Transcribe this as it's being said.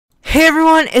Hey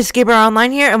everyone, it's Gabriel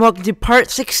Online here, and welcome to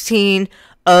part 16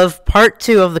 of part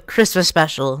 2 of the Christmas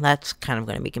special. That's kind of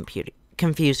going to be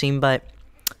confusing, but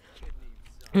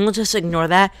we'll just ignore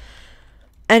that.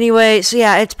 Anyway, so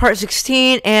yeah, it's part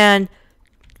 16, and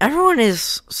everyone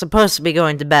is supposed to be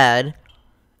going to bed.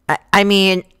 I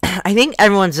mean, I think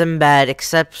everyone's in bed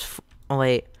except... oh,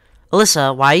 wait.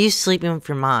 Alyssa, why are you sleeping with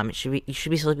your mom? You should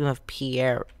be sleeping with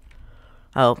Pierre.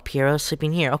 Oh, Piero's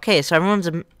sleeping here. Okay, so everyone's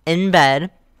in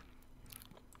bed.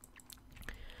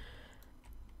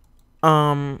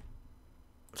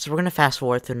 So we're gonna fast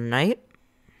forward through the night,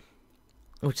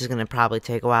 which is gonna probably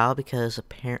take a while because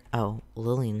oh,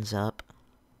 Lillian's up.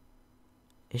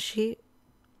 Is she?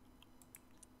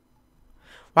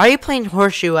 Why are you playing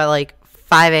horseshoe at like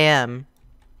 5 a.m.?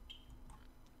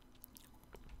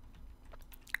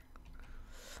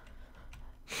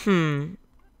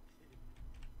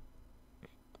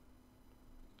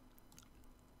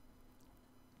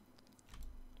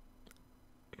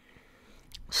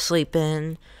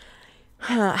 Sleeping.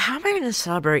 How am I going to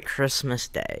celebrate Christmas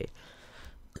Day?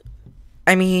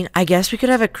 I mean, I guess we could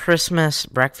have a Christmas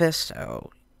breakfast.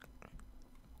 Oh.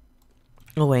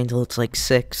 We'll wait until it's like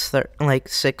 6. Like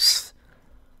 6.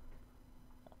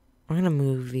 I'm going to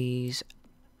move these.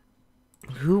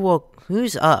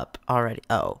 Who's up already?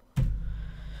 Oh.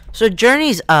 So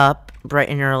Journey's up bright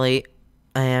and early.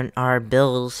 And our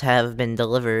bills have been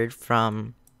delivered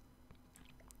from...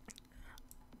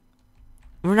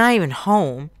 We're not even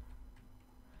home.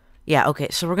 Yeah, okay,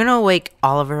 so we're gonna wake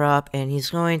Oliver up, and he's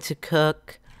going to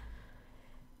cook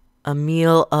a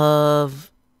meal of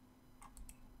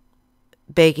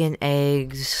bacon,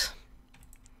 eggs,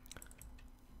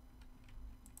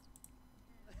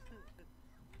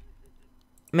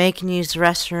 May can use the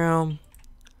restroom.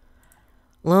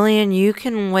 Lillian, you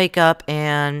can wake up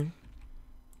and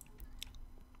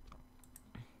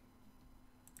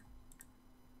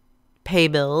pay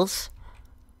bills.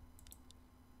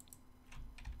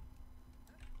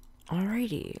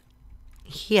 Alrighty.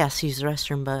 He has to use the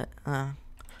restroom, but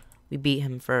we beat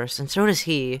him first, and so does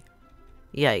he.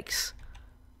 Yikes.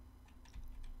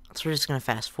 So we're just gonna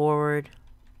fast forward.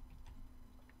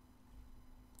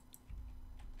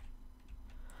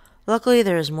 Luckily,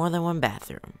 there is more than one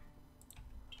bathroom.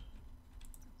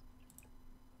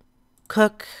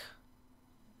 Cook.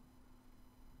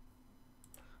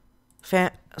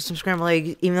 Some scrambled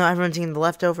eggs. Even though everyone's eating the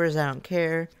leftovers, I don't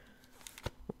care.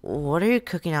 What are you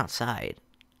cooking outside?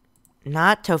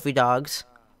 Not tofu dogs.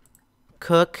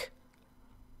 Cook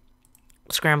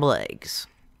scrambled eggs.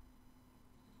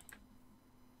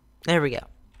 There we go.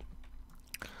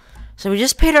 So we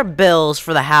just paid our bills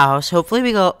for the house.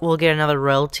 Hopefully we'll get another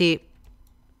royalty.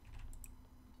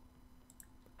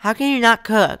 How can you not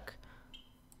cook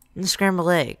the scrambled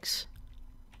eggs?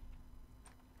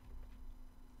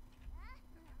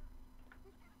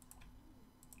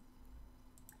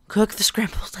 Cook the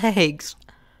scrambled eggs.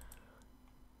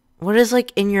 What is,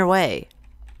 like, in your way?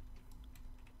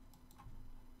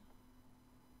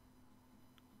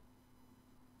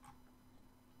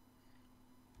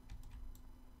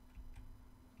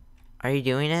 Are you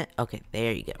doing it? Okay,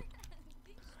 there you go.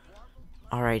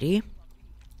 Alrighty.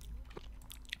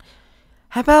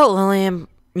 How about Lillian?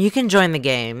 You can join the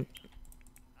game.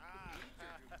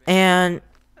 And...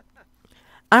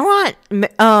 I want,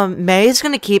 May is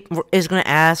gonna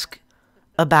ask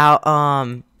about,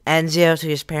 Enzio to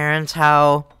his parents,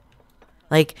 how,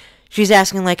 like, she's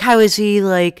asking, like, how is he,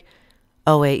 like,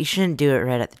 oh, wait, you shouldn't do it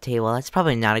right at the table. That's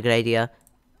probably not a good idea.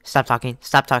 Stop talking.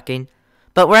 Stop talking.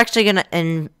 But we're actually gonna,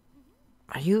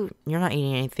 you're not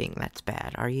eating anything that's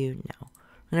bad, are you? No.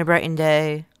 On a brighten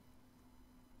day.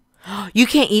 You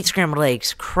can't eat scrambled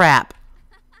eggs. Crap.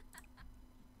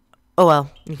 Oh,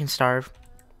 well, you can starve.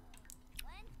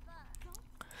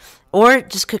 Or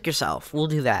just cook yourself. We'll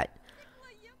do that.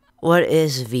 What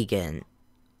is vegan?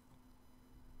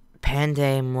 Pan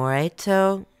de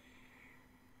Moreto?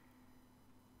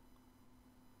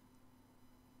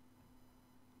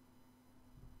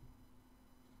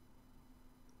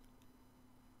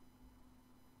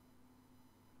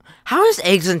 How is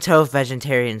eggs and toast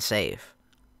vegetarian safe?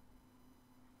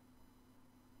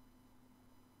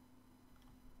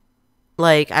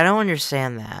 Like, I don't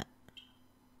understand that.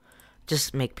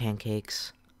 Just make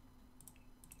pancakes.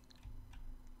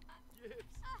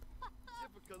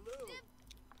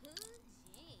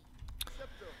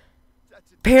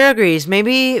 Pear agrees.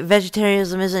 Maybe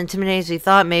vegetarianism isn't intimidating as he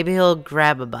thought. Maybe he'll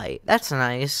grab a bite. That's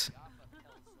nice.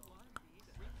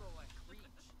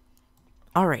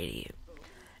 Alrighty.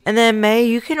 And then, May,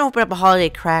 you can open up a holiday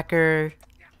cracker.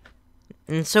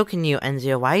 And so can you,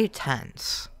 Enzio. Why are you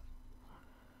tense?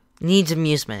 Needs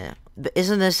amusement. But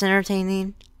isn't this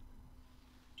entertaining?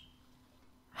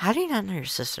 How do you not know your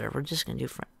sister? We're just gonna do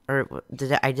or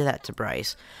I did that to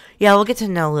Bryce. Yeah, we'll get to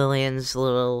know Lillian's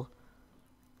little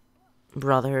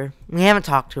brother. We haven't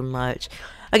talked to him much.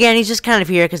 Again, he's just kind of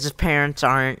here because his parents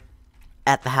aren't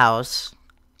at the house.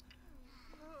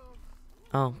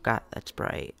 Oh, God, that's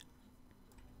bright.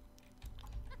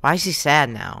 Why is he sad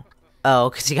now? Oh,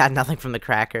 because he got nothing from the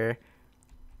cracker.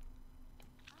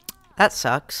 That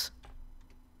sucks.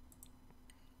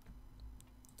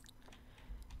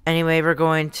 Anyway, we're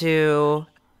going to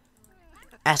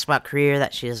ask about career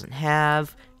that she doesn't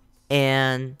have.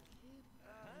 And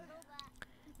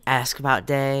ask about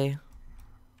day.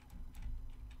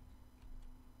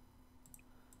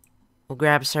 We'll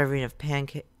grab a serving of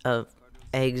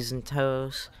eggs and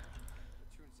toast.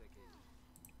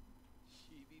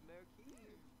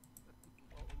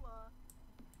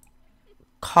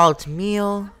 Call to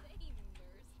meal.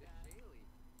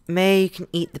 May, you can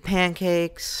eat the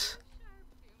pancakes.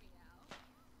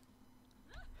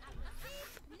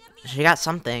 She got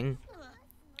something.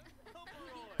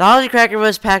 The holiday cracker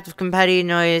was packed with confetti,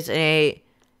 noise, and a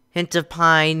hint of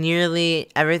pie. Nearly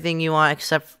everything you want,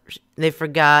 except they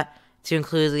forgot to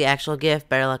include the actual gift.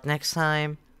 Better luck next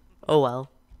time. Oh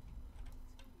well.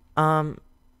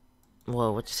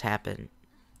 Whoa, what just happened?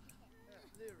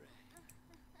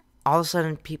 All of a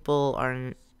sudden, people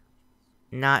are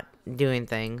not doing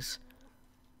things.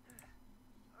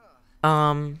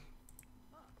 There's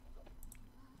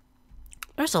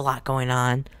a lot going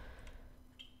on.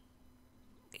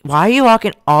 Why are you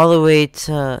walking all the way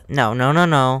to... No, no, no,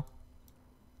 no.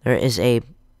 There is a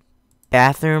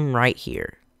bathroom right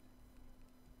here.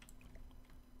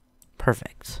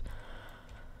 Perfect.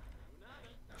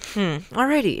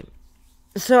 Alrighty.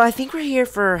 So I think we're here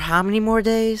for how many more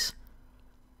days?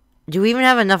 Do we even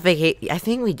have enough vacation? I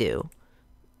think we do.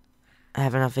 I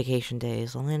have enough vacation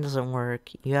days. Lillian doesn't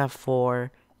work. You have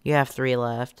 4. You have 3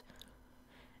 left.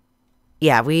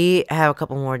 Yeah, we have a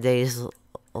couple more days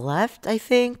left, I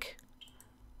think.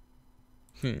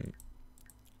 I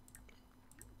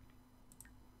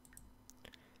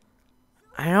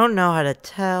don't know how to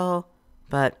tell,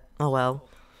 but oh well.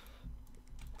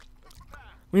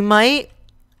 We might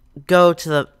go to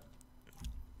the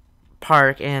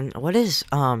park and what is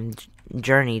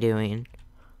Journey doing?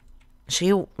 Is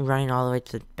she running all the way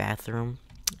to the bathroom?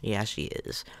 Yeah, she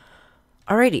is.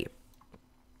 Alrighty.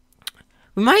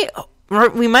 We might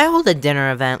hold a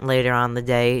dinner event later on the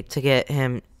day to get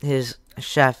him his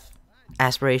chef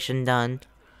aspiration done.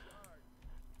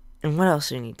 And what else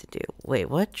do we need to do? Wait,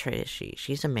 what trade is she?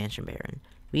 She's a mansion baron.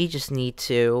 We just need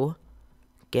to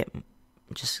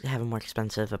have a more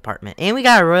expensive apartment. And we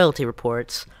got our royalty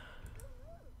reports.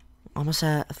 Almost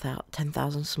at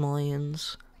 10,000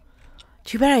 simoleons.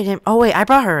 Too bad I didn't... Oh, wait, I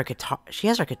brought her a guitar. She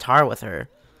has her guitar with her.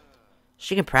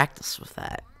 She can practice with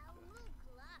that.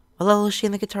 What level is she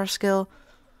in the guitar skill?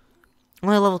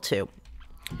 Only level 2.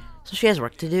 So she has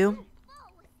work to do.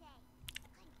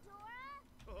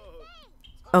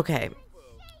 Okay.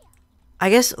 I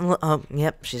guess...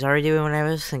 yep, she's already doing what I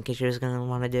was thinking she was going to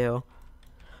want to do.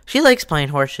 She likes playing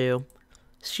horseshoe.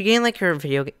 Is she getting, like, her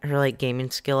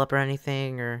gaming skill up or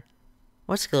anything? Or...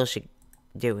 What skill is she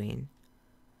doing?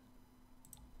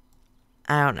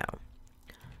 I don't know.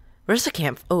 Where's the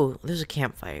camp? Oh, there's a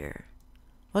campfire.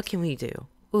 What can we do?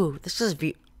 Ooh, this is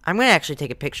I'm gonna actually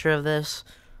take a picture of this.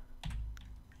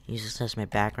 Use this as my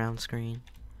background screen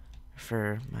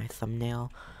for my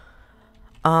thumbnail.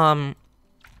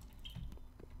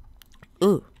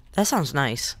 Ooh, that sounds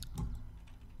nice.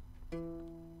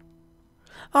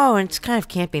 Oh, and it's kind of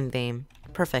camping theme.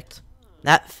 Perfect.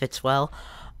 That fits well.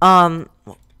 We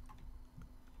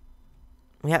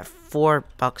got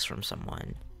 $4 from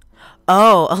someone.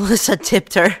 Oh, Alyssa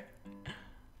tipped her.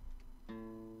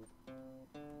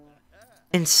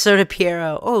 And so did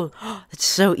Piero. Oh, that's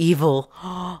so evil.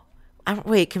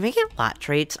 Wait, can we get lot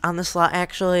traits on this lot,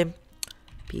 actually?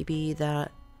 BB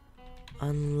that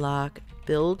unlock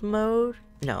build mode?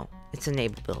 No, it's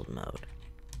enable build mode.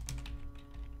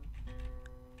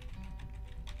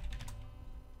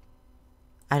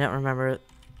 I don't remember.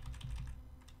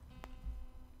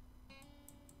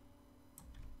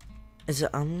 Is it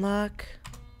unlock?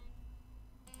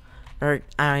 Or,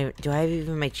 I don't even, do I have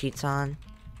even my cheats on?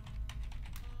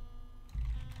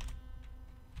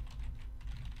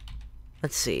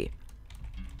 Let's see.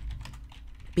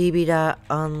 BB dot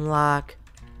unlock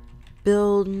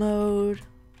build mode.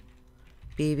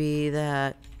 BB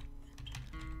that,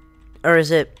 or is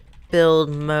it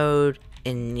build mode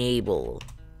enable?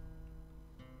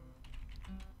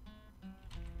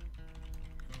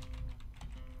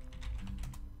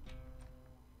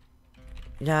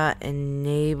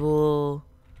 Enable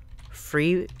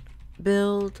free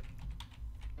build.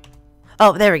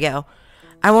 Oh, there we go.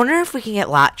 I wonder if we can get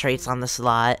lot traits on this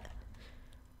lot.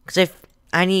 Because if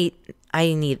I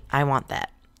want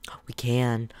that. We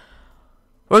can.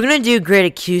 We're gonna do great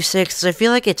acoustics. So I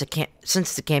feel like it's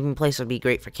since the camping place would be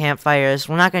great for campfires.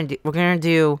 We're gonna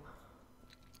do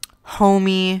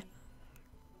homey.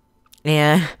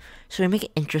 And should we make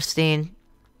it interesting?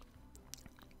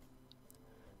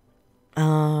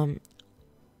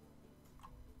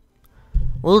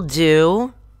 We'll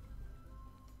do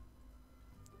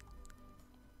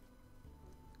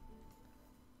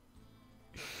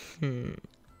I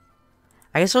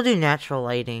guess we'll do natural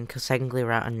lighting, because technically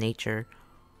we're out in nature.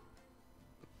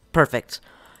 Perfect.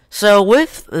 So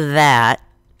with that,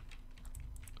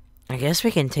 I guess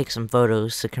we can take some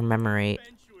photos to commemorate.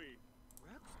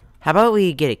 How about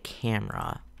we get a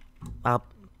camera? I'll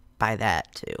buy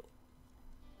that too.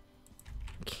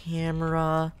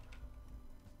 Camera.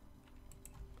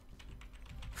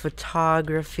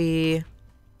 Photography.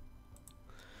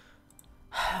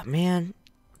 Man,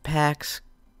 packs.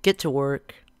 Get to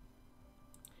work.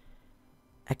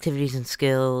 Activities and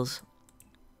skills.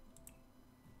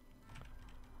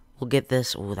 We'll get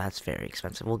this. Oh, that's very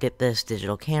expensive. We'll get this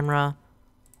digital camera.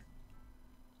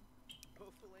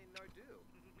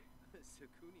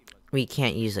 We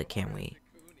can't use it, can we?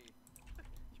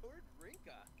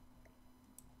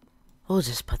 We'll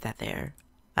just put that there.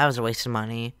 That was a waste of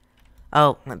money.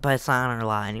 Oh, but it's not on our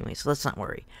lot anyway, so let's not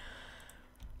worry.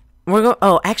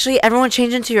 Oh, actually, everyone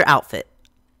change into your outfit.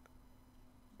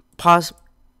 Pause.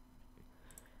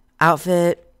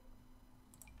 Outfit.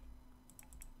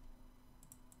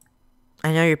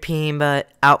 I know you're peeing, but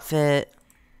outfit.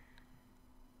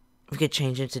 We could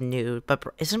change it to nude, but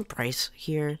isn't Bryce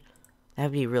here? That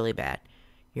would be really bad.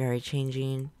 You're already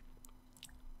changing.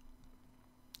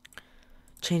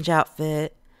 Change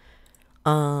outfit.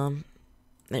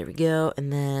 There we go,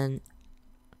 and then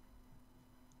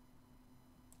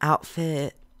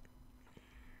outfit.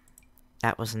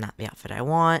 That was not the outfit I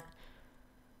want.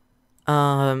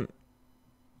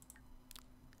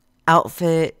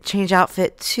 Outfit, change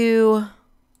outfit to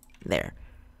there.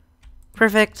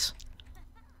 Perfect.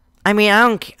 I mean,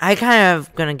 I kind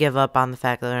of gonna give up on the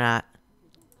fact that they're not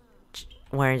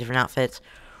wearing different outfits.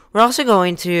 We're also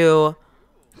going to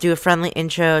do a friendly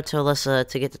intro to Alyssa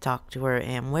to get to talk to her.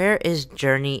 And where is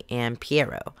Journey and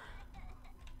Piero?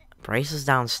 Bryce is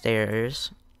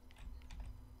downstairs.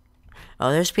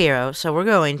 Oh, there's Piero. So we're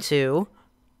going to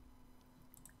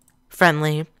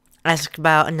friendly, ask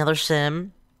about another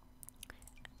sim,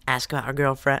 ask about our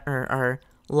girlfriend or our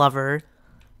lover,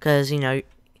 because, you know,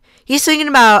 he's thinking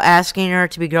about asking her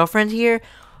to be girlfriend here,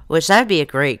 which that'd be a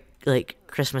great, like,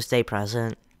 Christmas Day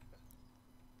present.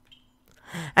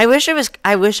 I wish I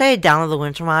had downloaded the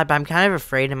winter mod, but I'm kind of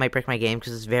afraid it might break my game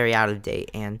because it's very out of date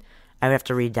and I would have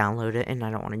to re-download it, and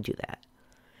I don't want to do that.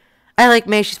 I like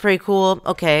May, she's pretty cool.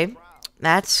 Okay,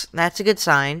 that's a good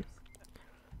sign.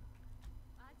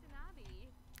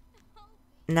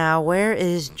 Now, where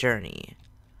is Journey?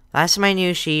 Last time I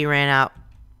knew, she ran out.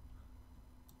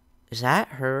 Is that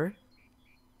her?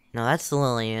 No, that's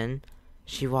Lillian.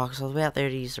 She walks all the way out there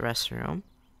to use the restroom.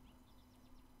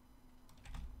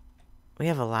 We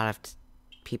have a lot of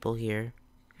people here.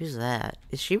 Who's that?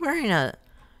 Is she wearing a...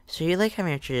 Is she, like,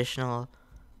 having a traditional,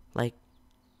 like,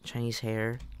 Chinese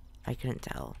hair? I couldn't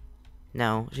tell.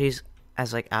 No, she's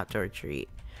as, like, outdoor treat.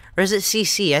 Or is it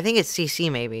CC? I think it's CC,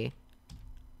 maybe.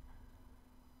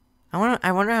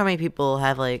 I wonder how many people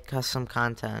have, like, custom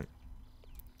content.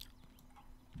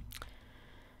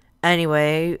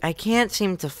 Anyway, I can't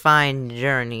seem to find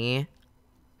Journey.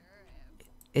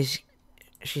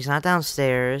 She's not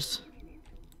downstairs.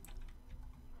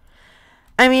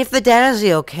 I mean, if the data's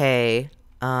okay,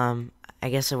 I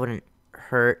guess it wouldn't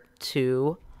hurt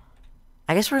to.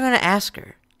 I guess we're gonna ask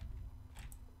her.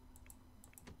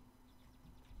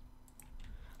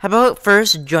 How about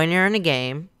first join her in a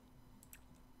game?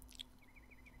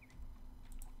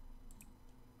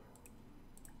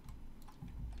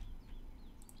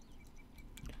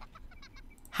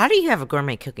 How do you have a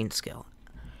gourmet cooking skill?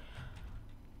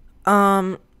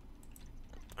 So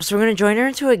we're gonna join her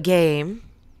into a game.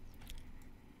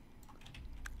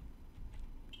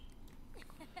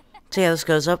 See how this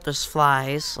goes up? There's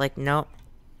flies. Like, nope.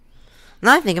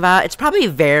 Now I think about it, it's probably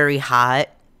very hot,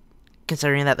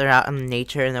 considering that they're out in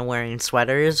nature and they're wearing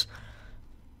sweaters.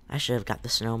 I should have got the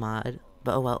snow mod,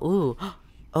 but oh well. Ooh,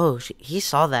 oh, he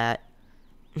saw that.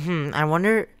 I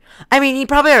wonder. I mean, he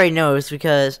probably already knows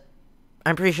because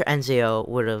I'm pretty sure Enzio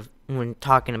would have, when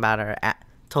talking about her,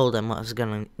 told him what was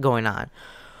going on.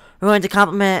 We're going to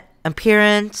compliment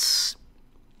appearance.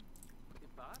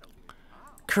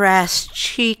 crass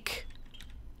cheek.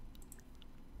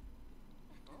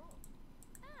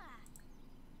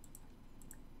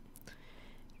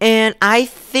 And I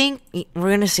think we're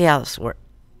gonna see how this works.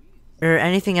 Or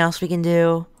anything else we can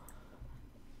do?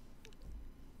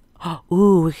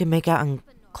 Ooh, we can make out in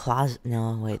closet.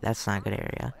 No, wait, that's not a good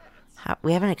area.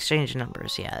 We haven't exchanged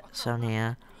numbers yet, so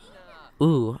yeah.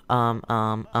 Ooh,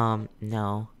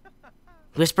 no.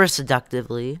 Whisper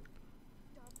seductively.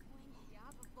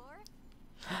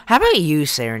 How about you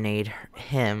serenade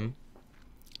him?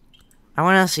 I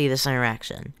want to see this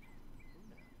interaction.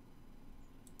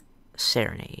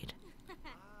 Serenade.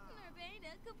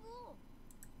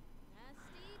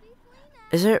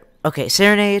 Is there... Okay,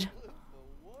 serenade.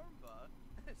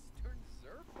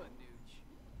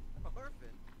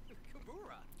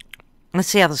 Let's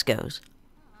see how this goes.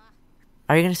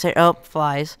 Are you gonna say... Oh,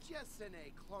 flies.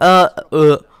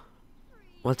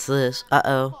 What's this?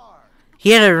 Uh-oh. He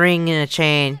had a ring and a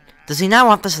chain. Does he not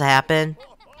want this to happen?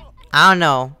 I don't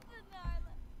know.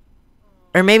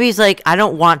 Or maybe he's like, I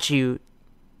don't want you.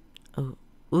 Oh,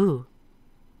 ooh.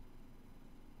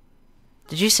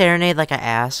 Did you serenade like I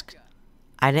asked?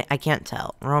 I can't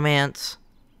tell. Romance.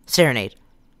 Serenade.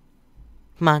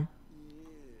 Come on.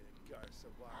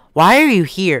 Why are you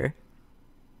here?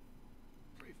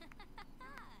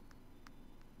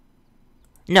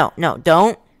 No, no,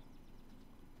 don't.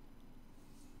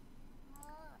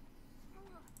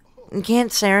 You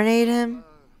can't serenade him?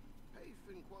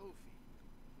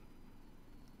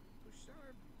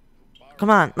 Come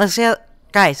on, let's see how...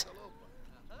 Guys.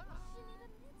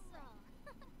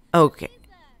 Okay.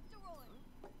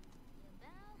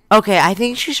 Okay, I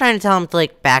think she's trying to tell him to,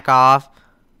 like, back off.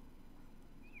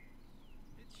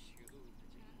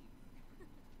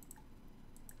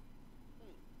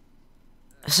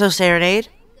 So, serenade?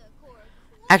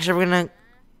 Actually, we're gonna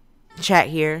chat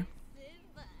here.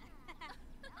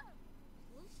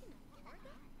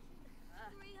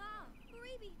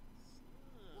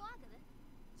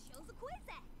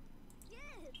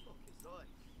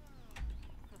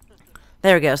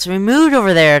 There we go. So we moved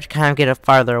over there to kind of get it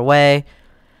farther away.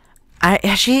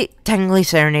 Has she technically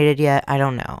serenaded yet? I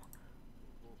don't know.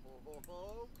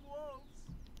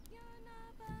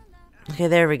 Okay,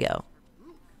 there we go.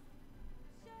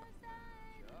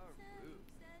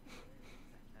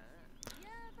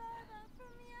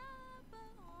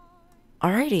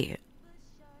 Alrighty.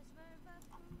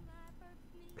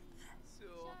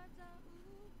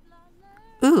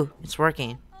 Ooh, it's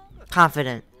working.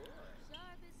 Confident.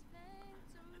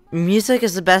 Music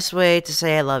is the best way to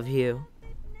say I love you.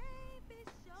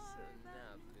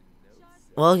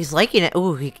 Well, he's liking it.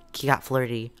 Ooh, he got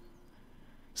flirty.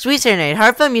 Sweet serenade.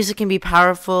 Heartfelt music can be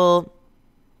powerful.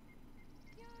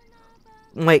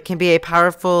 Wait, can be a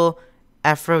powerful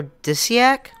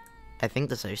aphrodisiac? I think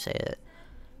that's how you say it.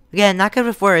 Again, not good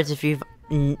with words if you've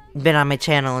been on my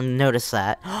channel and noticed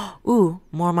that. Ooh,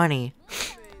 more money.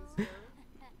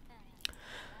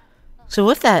 So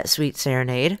with that sweet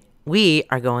serenade, we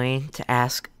are going to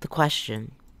ask the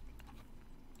question.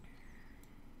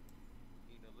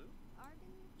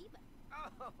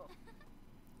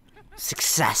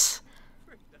 Success.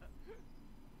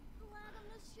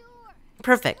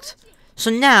 Perfect. So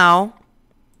now,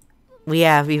 we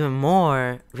have even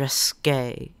more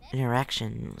risque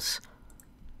interactions.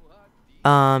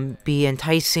 Be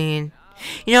enticing.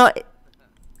 You know,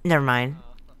 never mind.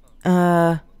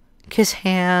 Kiss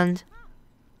hand.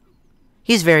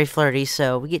 He's very flirty,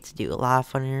 so we get to do a lot of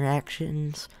fun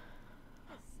interactions.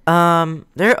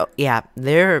 They're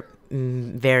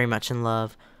very much in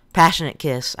love. Passionate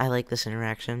kiss. I like this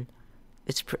interaction.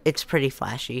 It's pretty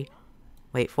flashy.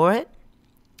 Wait for it.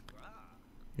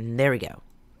 And there we go.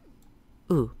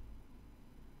 Ooh.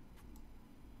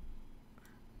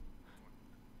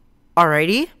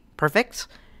 Alrighty. Perfect.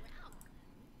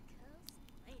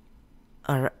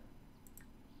 Alright.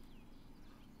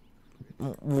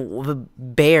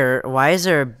 Bear. Why is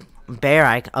there a bear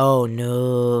icon? Oh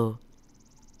no.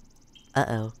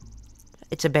 Uh-oh.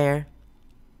 It's a bear.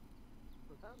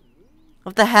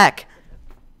 What the heck?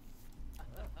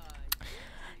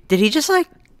 Did he just like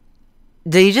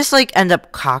end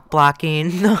up cock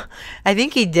blocking? No, I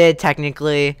think he did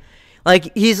technically.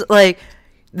 Like he's like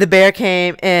the bear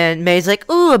came and May's like,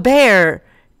 "Ooh, a bear."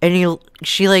 And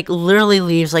she like literally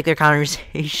leaves like their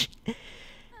conversation.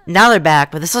 Now they're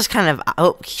back, but this was kind of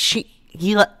he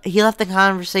left the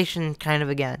conversation kind of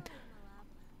again.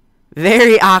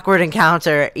 Very awkward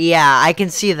encounter. Yeah, I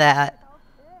can see that.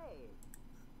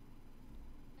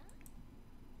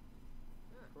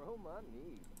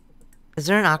 Is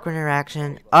there an awkward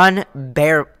interaction? No,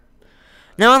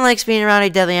 No one likes being around a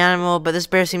deadly animal, but this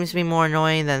bear seems to be more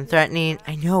annoying than threatening.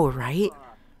 I know, right?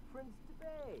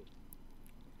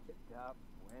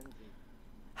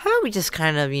 How about we just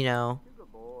kind of, you know,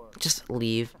 just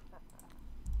leave?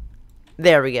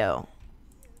 There we go.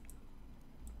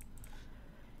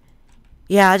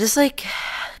 Yeah, just like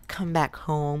come back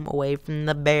home away from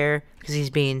the bear because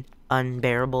he's being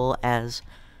unbearable, as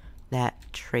that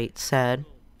trait said.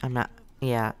 I'm not,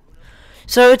 yeah.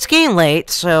 So it's getting late,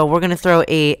 so we're gonna throw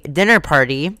a dinner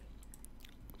party.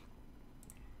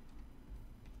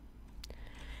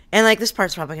 And like this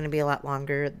part's probably gonna be a lot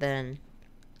longer than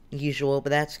usual,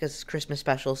 but that's because it's Christmas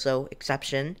special, so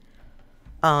exception.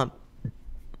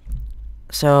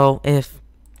 So if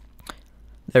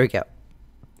there we go,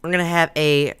 we're gonna have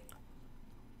a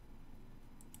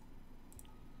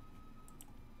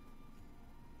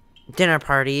dinner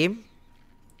party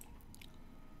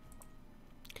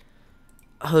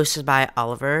hosted by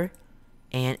Oliver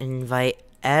and invite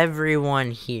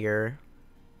everyone here.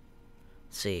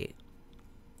 Let's see,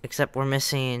 except we're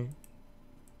missing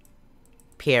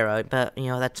Piero, but you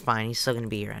know that's fine, he's still gonna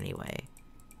be here anyway.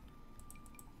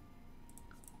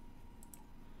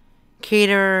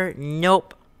 Caterer,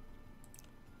 nope.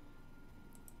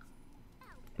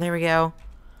 There we go.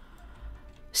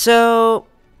 So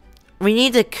we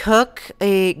need to cook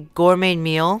a gourmet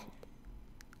meal.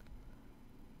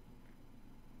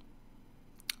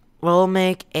 We'll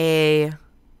make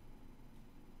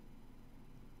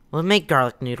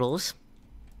garlic noodles.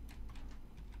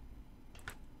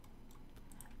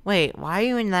 Wait, why are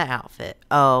you in that outfit?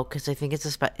 Oh, because I think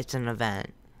it's an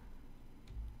event.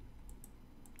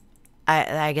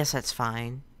 I guess that's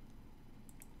fine.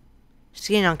 Just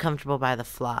getting uncomfortable by the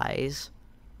flies.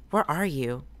 Where are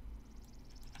you?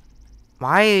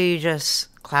 Why are you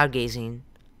just cloud gazing?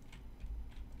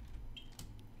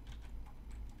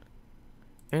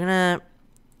 You're gonna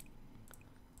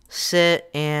sit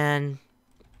and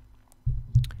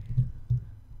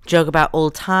joke about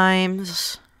old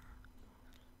times.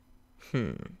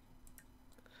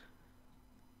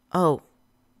 Oh,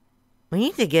 we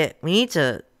need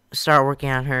to start working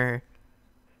on her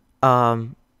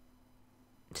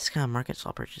discount market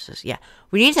small purchases. Yeah,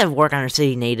 we need to work on her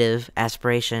city native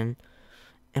aspiration.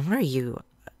 And where are you,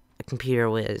 a computer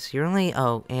whiz? You're only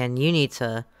and we need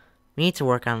to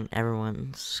work on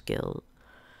everyone's skill.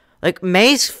 Like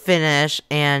May's finished,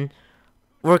 and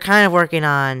we're kind of working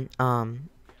on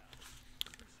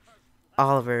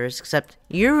Oliver's, except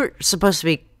you're supposed to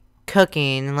be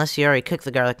cooking unless you already cooked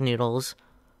the garlic noodles.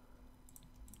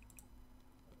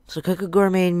 So cook a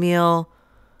gourmet meal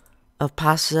of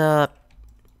pasta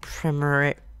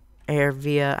primavera. I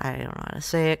don't know how to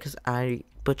say it because I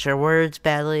butcher words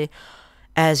badly,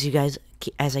 as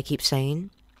I keep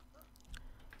saying.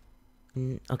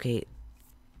 Okay.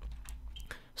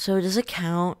 So does it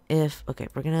count if? Okay,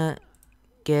 we're gonna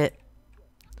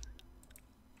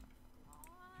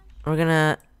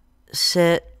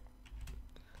sit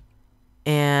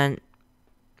and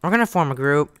we're gonna form a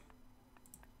group.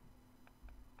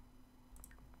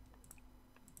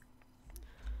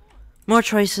 More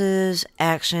choices,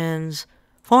 actions,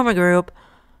 form a group.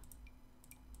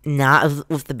 Not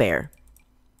with the bear.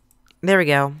 There we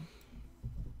go.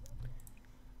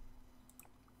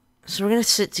 So we're gonna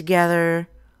sit together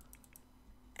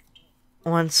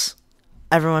once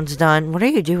everyone's done. What are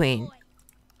you doing?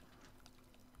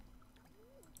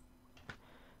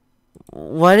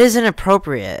 What is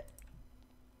inappropriate?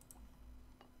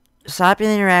 Stop the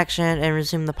interaction and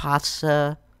resume the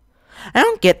pasta. I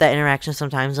don't get that interaction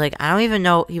sometimes. Like, I don't even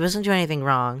know. He wasn't doing anything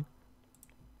wrong.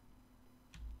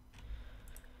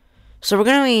 So we're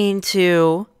going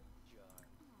to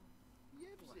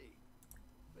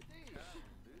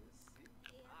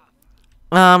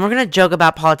we're gonna joke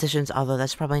about politicians, although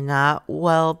that's probably not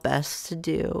best to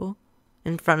do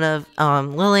in front of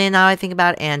Lillian. Now I think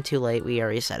about it, and too late. We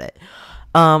already said it.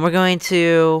 We're going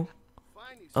to.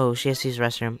 Oh, she has to use the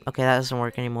restroom. Okay, that doesn't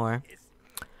work anymore.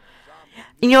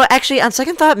 You know, actually, on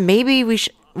second thought, maybe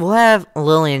we'll have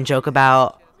Lillian joke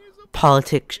about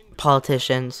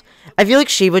politicians. I feel like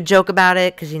she would joke about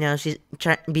it because, you know, she's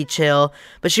trying to be chill,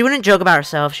 but she wouldn't joke about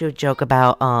herself. She would joke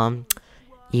about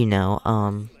you know,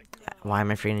 why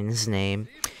am I forgetting his name?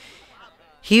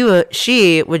 She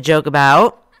would joke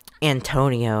about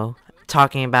Antonio,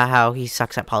 talking about how he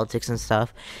sucks at politics and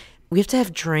stuff. We have to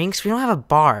have drinks. We don't have a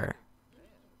bar.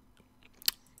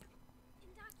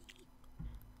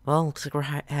 Well, looks like we're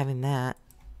having that.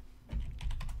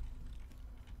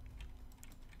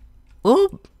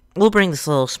 We'll bring this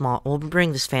we'll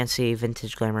bring this fancy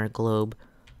vintage glamour globe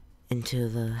into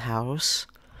the house.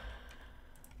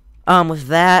 With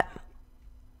that,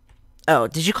 Oh,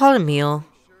 did you call it a meal?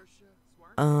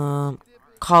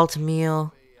 Call to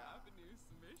meal.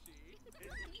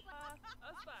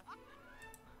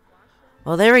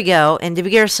 Well, there we go. And did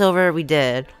we get our silver? We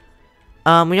did.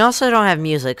 We also don't have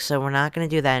music, so we're not going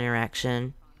to do that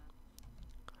interaction.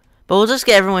 But we'll just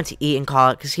get everyone to eat and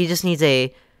call it, because he just needs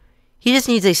a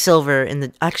silver in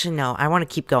the... Actually, no, I want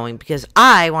to keep going, because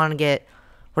I want to get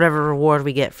whatever reward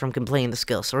we get from completing the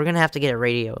skill. So we're going to have to get a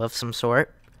radio of some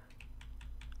sort.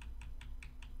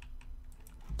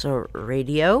 So,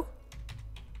 radio.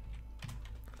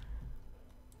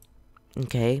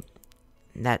 Okay.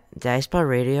 Did I spell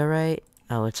radio right?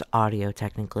 Oh, it's audio,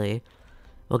 technically.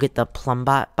 We'll get the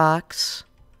Plumbot box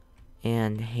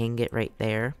and hang it right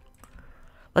there.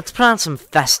 Let's put on some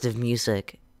festive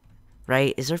music.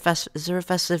 Right? Is there a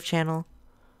festive channel?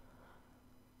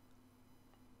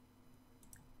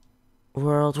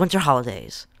 World Winter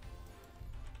Holidays.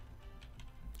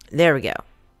 There we go.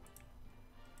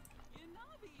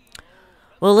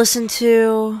 We'll listen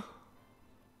to...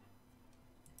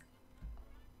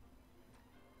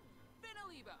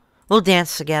 We'll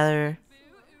dance together.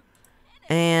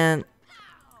 And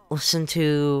listen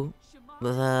to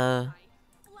the...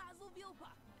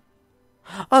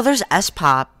 Oh, there's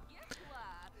S-Pop.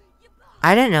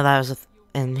 I didn't know that was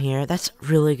in here. That's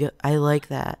really good. I like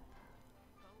that.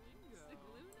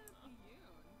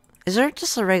 Is there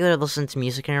just a regular listen to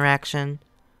music interaction?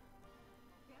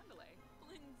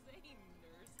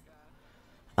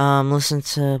 Listen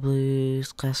to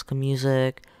blues, classical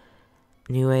music,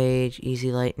 new age,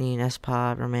 easy lightning,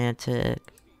 S-pop, romantic.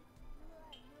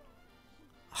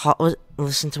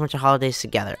 Listen to a bunch of holidays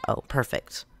together. Oh,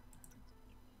 perfect.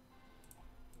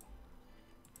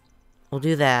 We'll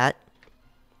do that.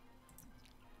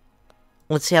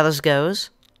 Let's see how this goes.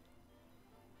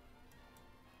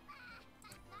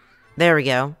 There we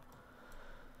go.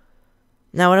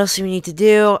 Now, what else do we need to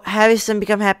do? Have Sims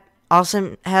become happy.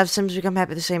 Also, have Sims become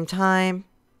happy at the same time.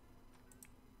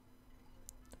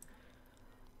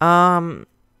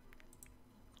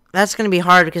 That's gonna be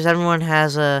hard because everyone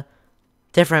has a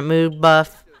different mood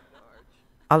buff.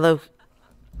 Although,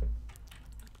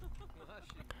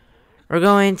 we're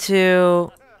going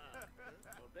to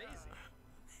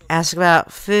ask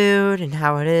about food and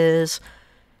how it is.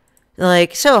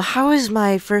 Like, so how is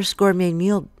my first gourmet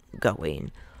meal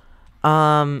going?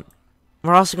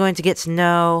 We're also going to get to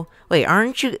know... Wait,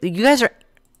 aren't you... You guys are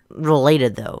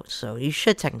related, though, so you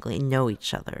should technically know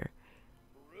each other.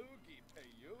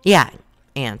 Yeah,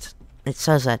 Aunt. It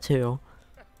says that, too.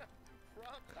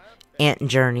 Aunt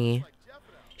Journey.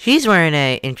 She's wearing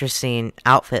a interesting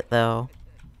outfit, though.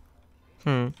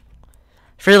 For,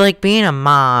 like, being a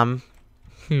mom...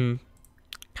 I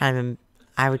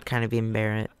would kind of be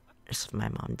embarrassed if my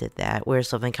mom did that. Wear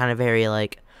something kind of very,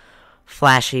 like,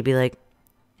 flashy. Be like...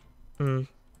 I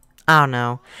don't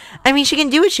know. I mean, she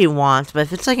can do what she wants, but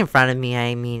if it's like in front of me,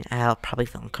 I mean, I'll probably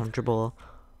feel uncomfortable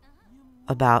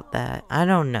about that. I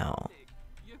don't know.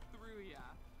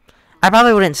 I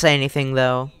probably wouldn't say anything,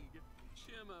 though.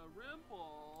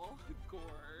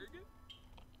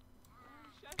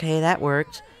 Okay, that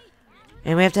worked.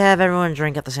 And we have to have everyone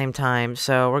drink at the same time,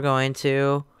 so we're going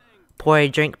to pour a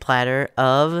drink platter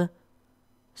of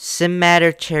Sim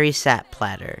Matter Cherry Sap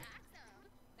Platter.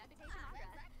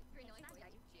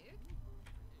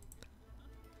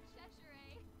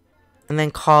 And then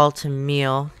call to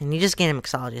meal. And you just gain a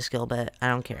mixology skill, but I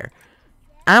don't care.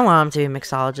 I want him to be a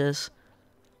mixologist.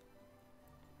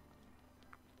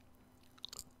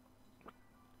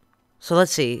 So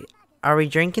let's see. Are we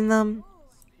drinking them?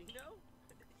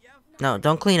 No,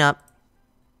 don't clean up.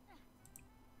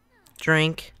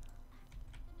 Drink.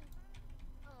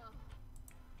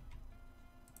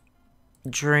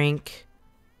 Drink.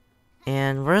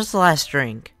 And where's the last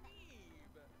drink?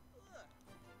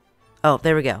 Oh,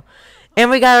 there we go. And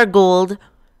we got our gold.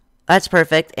 That's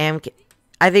perfect. And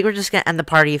I think we're just going to end the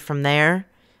party from there.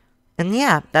 And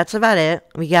yeah, that's about it.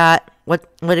 We got... What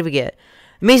did we get?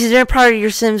 Amazing dinner party. Your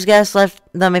Sims guest left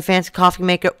them a fancy coffee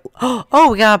maker. Oh,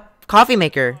 we got a coffee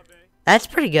maker. That's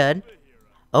pretty good.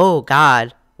 Oh,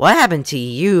 God. What happened to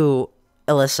you,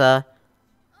 Alyssa?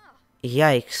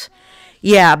 Yikes.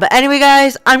 Yeah, but anyway,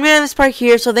 guys, I'm going to end this part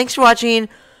here. So thanks for watching.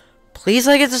 Please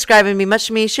like and subscribe. It'd be much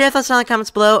to me. Share your thoughts in the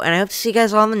comments below. And I hope to see you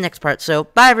guys all in the next part. So,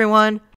 bye, everyone.